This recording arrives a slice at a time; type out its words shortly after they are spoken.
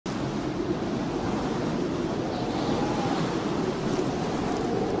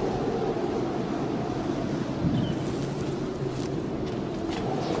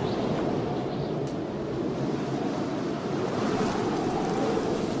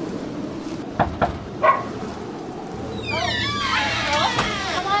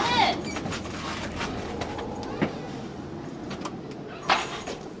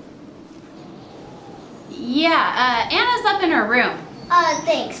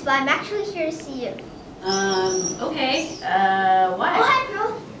but I'm actually here to see you. Okay. What? Oh, hi,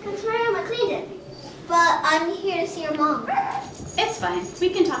 Pearl. Come to my room. I cleaned it. But I'm here to see your mom. It's fine. We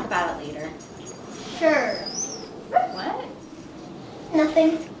can talk about it later. Sure. What?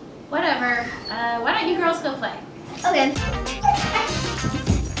 Nothing. Whatever. Why don't you girls go play? Okay.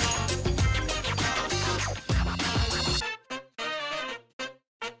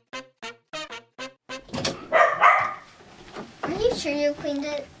 Are you sure you cleaned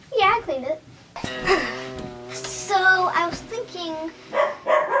it? Yeah, I cleaned it. So, I was thinking,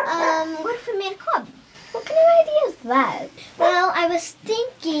 what if we made a club? What kind of idea is that? Well, I was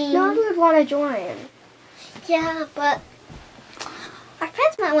thinking... No one would want to join. Yeah, but our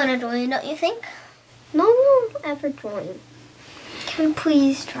friends might want to join, don't you think? No one will ever join. Can we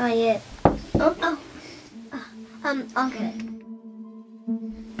please try it? I'll get it.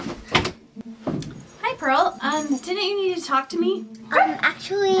 Hi, Pearl. Didn't you need to talk to me?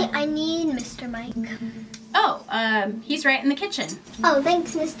 Actually, I need Mr. Mike. Oh, he's right in the kitchen. Oh,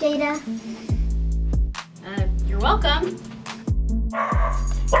 thanks, Miss Jada. You're welcome.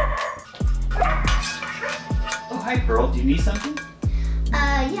 Oh, hi, Pearl. Do you need something?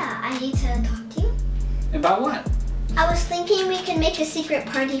 Yeah, I need to talk to you. About what? I was thinking we could make a secret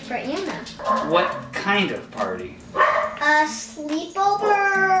party for Anna. What kind of party? A sleepover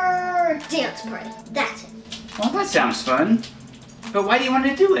dance party. That's it. Well, that sounds fun. But why do you want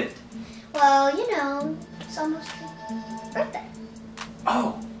to do it? Well, you know, it's almost her birthday.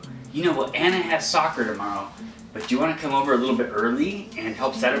 Oh, well, Anna has soccer tomorrow. But do you want to come over a little bit early and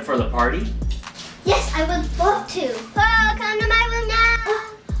help set up for the party? Yes, I would love to. Oh, come to my room now.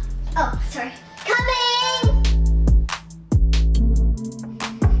 Oh, sorry. Coming!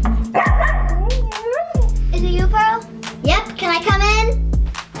 Is it you, Pearl? Yep, can I come in?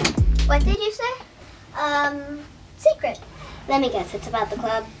 What did you say? Secret. Let me guess, it's about the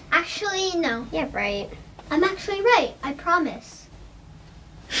club. Actually, no. Yeah, right. I'm actually right, I promise.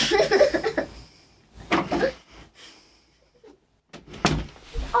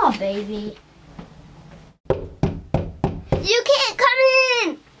 Oh, baby. You can't come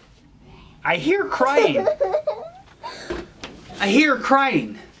in! I hear crying. I hear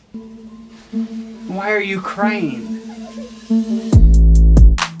crying. Why are you crying?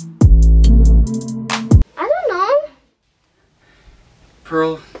 I don't know.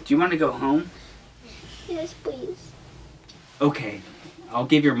 Pearl, do you want to go home? Yes, please. Okay, I'll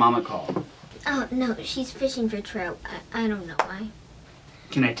give your mom a call. Oh, no, she's fishing for trout. I don't know why.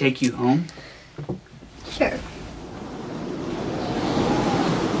 Can I take you home? Sure.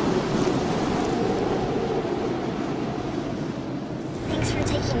 Thanks for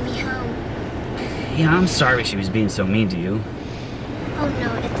taking me home. Yeah, I'm sorry she was being so mean to you. Oh,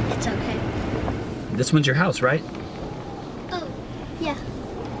 no, it's okay. This one's your house, right? Oh, yeah.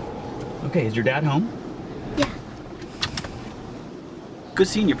 Okay, is your dad home? Yeah. Good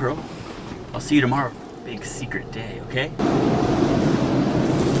seeing you, Pearl. I'll see you tomorrow. Big secret day, okay?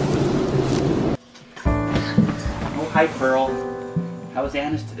 Oh, hi, Pearl. How was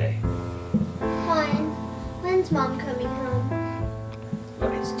Anna's today? Fine. When's Mom coming home?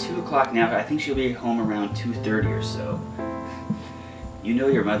 Look, it's 2 o'clock now. I think she'll be home around 2:30 or so. You know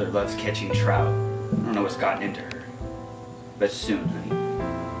your mother loves catching trout. I don't know what's gotten into her. But soon, honey.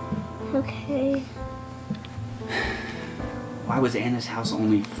 Okay. Why was Anna's house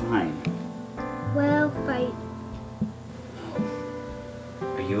only fine? Well, fight.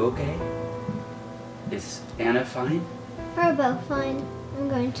 Are you okay? Is Anna fine? We're both fine. I'm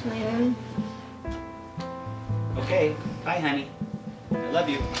going to my room. Okay. Bye, honey. I love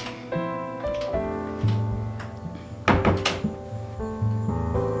you.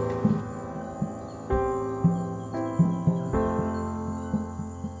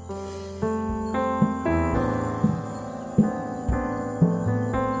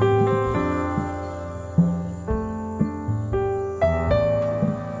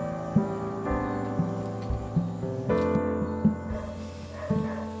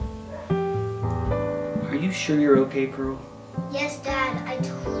 Are you sure you're okay, Pearl? Yes, Dad. I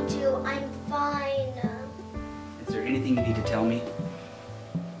told you I'm fine. Is there anything you need to tell me?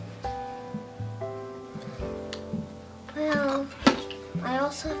 Well, I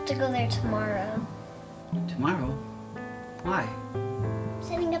also have to go there tomorrow. Tomorrow? Why? I'm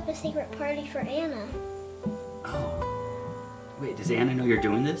setting up a secret party for Anna. Oh. Wait, does Anna know you're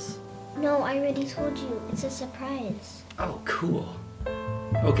doing this? No, I already told you. It's a surprise. Oh, cool.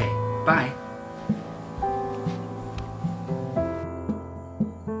 Okay, bye.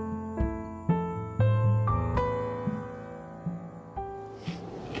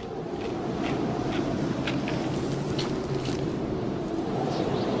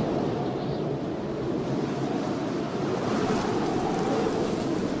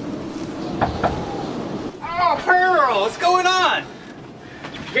 what's going on?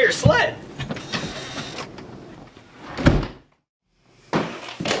 Here, sled.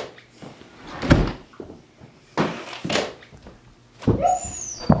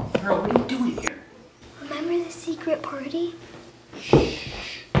 Pearl, what are you doing here? Remember the secret party?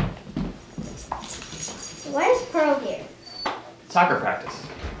 Why is Pearl here? Soccer practice.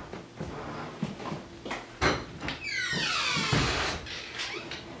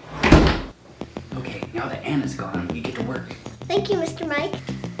 Okay, now that Anna's gone, you get to work. Thank you, Mr. Mike.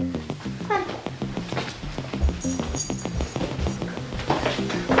 Come on.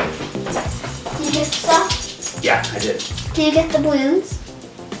 Did you get the stuff? Yeah, I did. Did you get the balloons?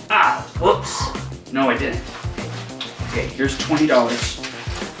 Ah, whoops. No, I didn't. Okay, here's $20.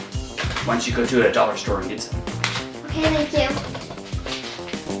 Why don't you go to a dollar store and get some? Okay, thank you.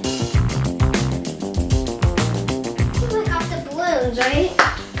 Oh, I got the balloons, right?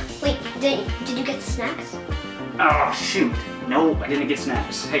 Wait, did you get the snacks? Oh, shoot. No, I didn't get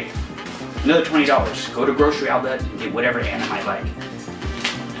snacks. Hey, another $20. Go to grocery outlet and get whatever Anna might like.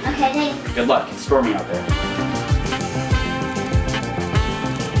 Okay, thanks. Good luck. It's stormy out there.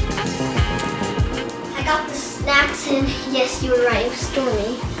 I got the snacks and yes, you were right, it was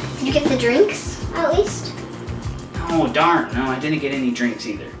stormy. Did you get the drinks, at least? Oh, darn. No, I didn't get any drinks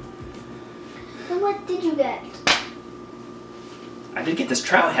either. Then what did you get? I did get this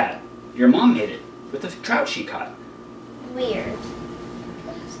trout hat. Your mom made it with the trout she caught. Weird.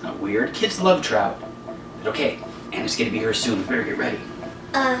 It's not weird. Kids love trout. But okay, Anna's gonna be here soon. We better get ready.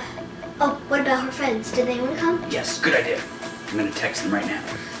 Oh, what about her friends? Did they want to come? Yes, good idea. I'm gonna text them right now.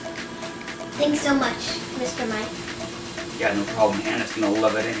 Thanks so much, Mr. Mike. Yeah, no problem. Anna's gonna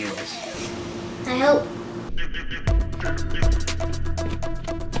love it anyways. I hope.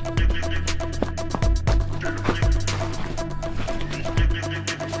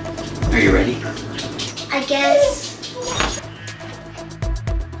 Are you ready? I guess.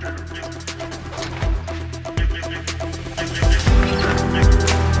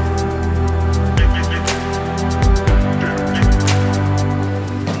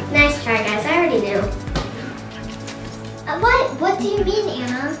 Nice try, guys. I already knew. What do you mean,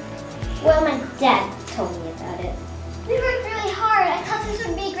 Anna? Well, my dad told me about it. We worked really hard. I thought this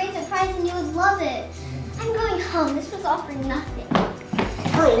would be a great surprise and you would love it. I'm going home. This was all for nothing.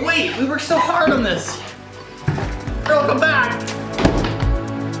 Pearl, wait! We worked so hard on this! Pearl, come back!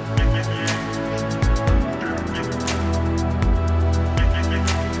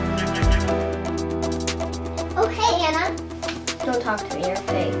 Okay, Anna. Don't talk to me, you're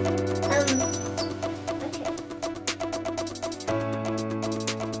fake. Okay.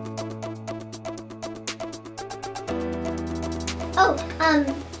 Oh,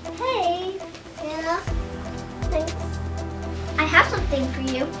 hey, Anna. Thanks. I have something for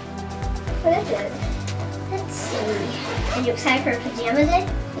you. What is it? Let's see. Are you excited for pajama day?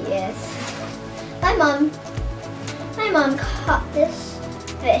 Yes. My mom caught this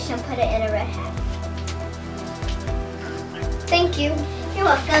fish and put it in a red hat. Thank you. You're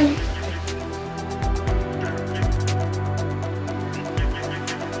welcome.